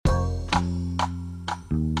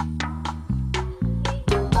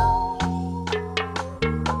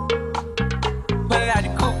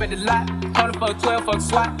the lot. Calling for a 12, fuck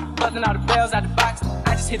SWAT. Buzzing all the bells out the box.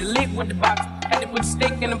 I just hit a lick with the box. Had to put the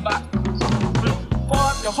stick in the box. Pour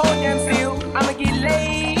up the whole damn field. I'ma get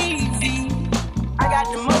lazy. I got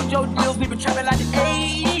the mojo deals. We been trapping like the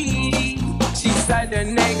 80s. She said the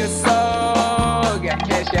nigga so got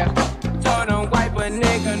cash out. Told him wipe a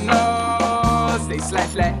nigga no. Say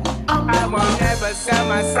slash. I won't ever sell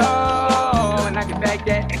my soul. And I can back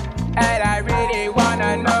that. And I really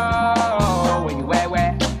wanna know where you at,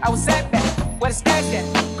 where? I was at back, where the stash at?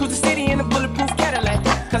 Cruise the city in a bulletproof Cadillac.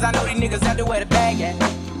 Cause I know these niggas out there where the bag at.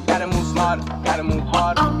 Gotta move smarter, gotta move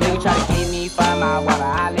harder. Nigga try to keep me 5 mile water.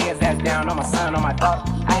 I lay his ass down on my son, on my daughter.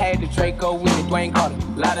 I had the Draco with the Dwayne Carter.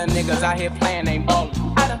 Lot of niggas out here playing, ain't ballin'.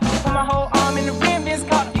 I done put my whole arm in the rim, Vince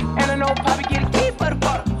Carter. And I know Poppy get a key for the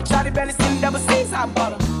quarter. Shotty belly sitting double C's, I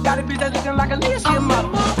bought her. Got a bitch that's looking like a Leah, she a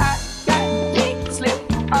model. I got pink slip.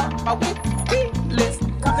 My whip, list.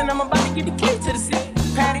 Compton, I'm about to give the key to the city.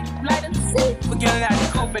 Panic, light up the seat. Forgetting out the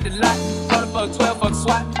coupe at the lot. Calling for a 12, fuck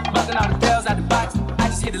SWAT. Buzzing all the bells out the box. I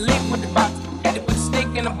just hit a lick with the box. Had to put the stick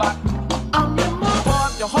in the box. Pour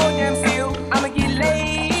up the whole damn field. I'ma get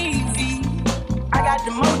lazy. I got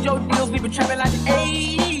the mojo deals. We been trapping like the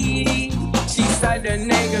 80s. She said the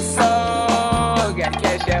nigga so got the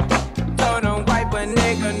cash out. Told him wipe a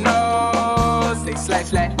nigga no. Say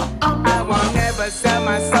slash. I won't never sell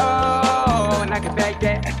my soul, and I can back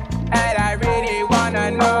that. And I really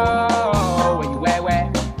wanna know where you at,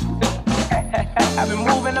 where? I've been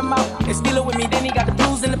moving them out, and steal it with me, then he got the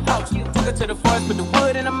blues in the pouch. Took her to the forest, put the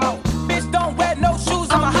wood in the mouth. Bitch, don't wear no shoes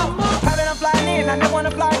in my house. Private, I'm flying in, I never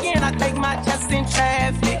wanna fly again. I take my chances in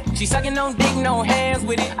traffic. She sucking on dick, no hands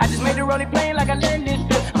with it. I just made the rolling plane like I learned this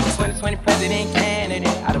shit. I'm a 2020 president candidate.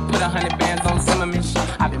 I done put 100 bands on Zimmerman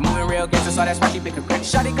shit. I been moving real gangster, so that's why she pick a credit.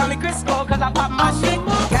 Shawty call me Crisco, cause I pop my shit.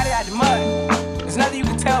 Got it out the mud, there's nothing you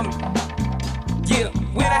can tell me. Yeah,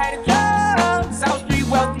 when I had a job, South Street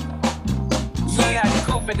wealthy. Yeah, I had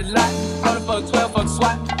the coupe at the lot. Calling for a 12, fuck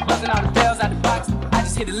SWAT. Buzzing all the bells out the box. I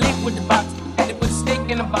just hit a lick with the box. Had to put the stick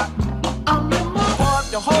in the box. Pour up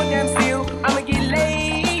the whole damn field. I'ma get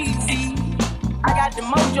lazy. I got the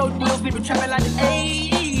mojo deals. We been trapping like the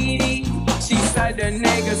 80s. She said the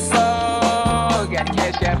nigga so got the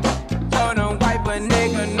cash out. Told him wipe a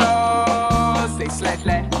nigga no. Say slash.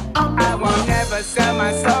 I won't never sell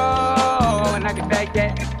my soul, and I can back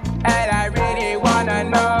that. And I really wanna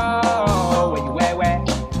know where you at, where?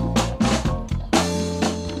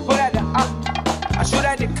 Put at the up, I shoot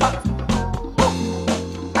at the cup.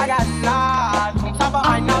 I got knots on top of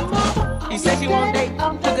my knots. He said she won't date,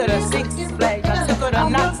 took her to Six Flags, I took her to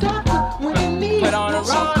Knots. Put on a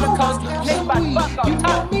roller coaster, nigga about to fuck on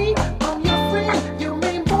top.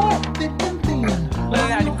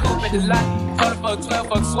 Pulling out the coupe at the lot, calling for a 12,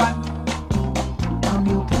 fuck SWAT.